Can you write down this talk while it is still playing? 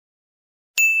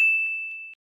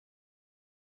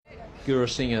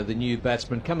Gurusingha, the new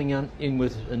batsman, coming in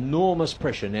with enormous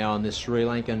pressure now on this Sri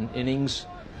Lankan innings.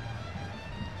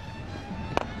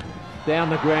 Down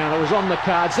the ground, it was on the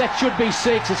cards. That should be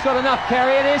 6. It's got enough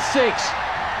carry. It is 6.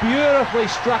 Beautifully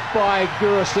struck by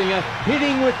Gurusingha,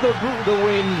 hitting with the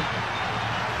wind.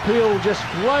 Peel just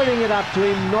floating it up to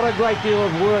him. Not a great deal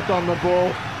of work on the ball,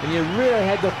 and you really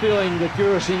had the feeling that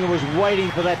Gurusingha was waiting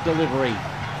for that delivery.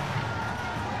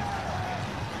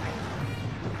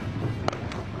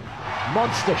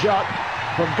 Monster shot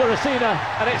from Gurusingha,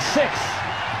 and it's 6.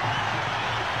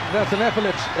 That's an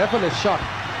effortless shot.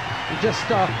 He just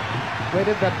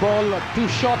waited that ball too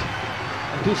short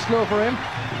and too slow for him.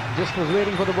 Just was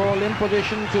waiting for the ball in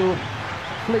position to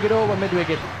flick it over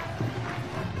mid-wicket.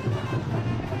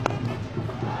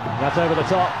 That's over the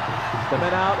top. The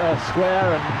men out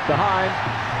square and behind.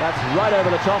 That's right over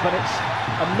the top, and it's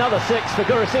another 6 for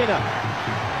Gurusingha.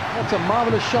 That's a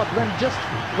marvellous shot.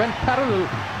 Went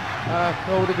parallel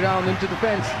over the ground into the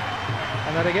fence,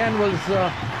 and that again was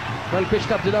well pitched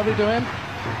up delivery to him.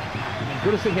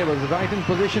 Gurusingha was right in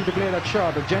position to play that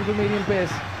shot, a gentle medium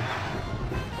pace.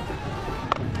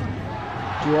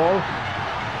 All.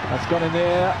 That's gone in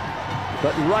there,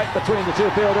 but right between the two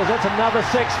fielders. That's another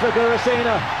 6 for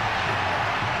Gurusingha.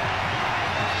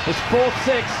 His 4th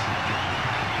 6.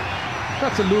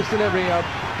 That's a loose delivery, a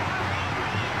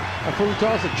full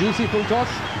toss, a juicy full toss.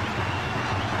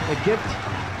 A gift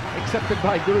accepted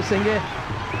by Gurusingha.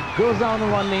 Goes down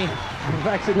on one knee and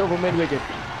backs it over mid-wicket.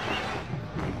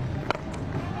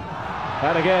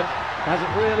 And again,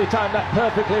 hasn't really timed that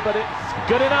perfectly, but it's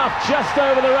good enough, just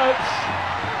over the ropes.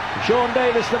 Sean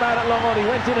Davis, the man at long on, he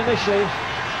went in initially.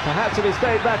 Perhaps if he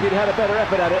stayed back, he'd had a better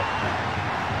effort at it.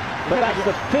 But that's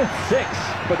the 5th 6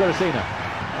 for Gurusingha.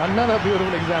 Another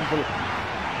beautiful example.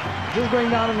 Just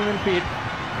going down on the wind feet.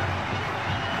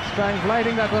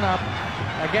 Lighting that one up.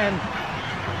 Again,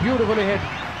 beautifully hit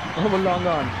over long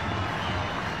on.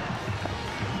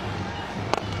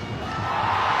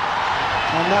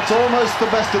 And that's almost the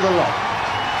best of the lot.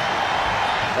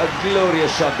 A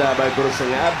glorious shot there by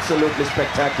Gurusingha, absolutely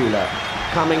spectacular.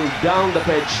 Coming down the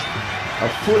pitch, a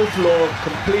full flow,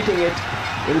 completing it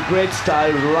in great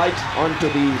style right onto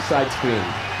the side screen.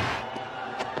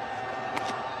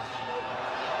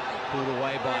 Pulled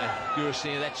away by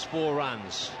Gurusingha, that's 4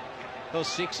 runs. Well,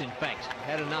 6 in fact,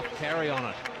 had enough carry on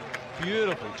it.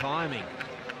 Beautiful timing.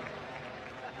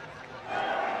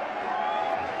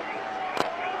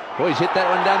 Oh, he's hit that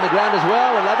one down the ground as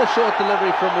well. Another short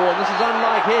delivery from Warren. This is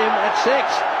unlike him at 6.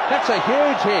 That's a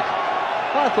huge hit.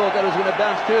 I thought that was going to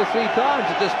bounce 2 or 3 times.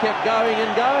 It just kept going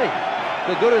and going.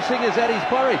 The Gurusingha's at his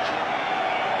porridge.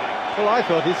 Well, I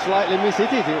thought he slightly mishit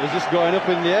it. It was just going up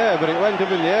in the air, but it went up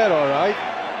in the air all right.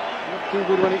 Not too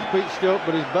good when it's pitched up,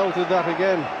 but he's belted that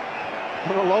again.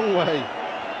 For a long way.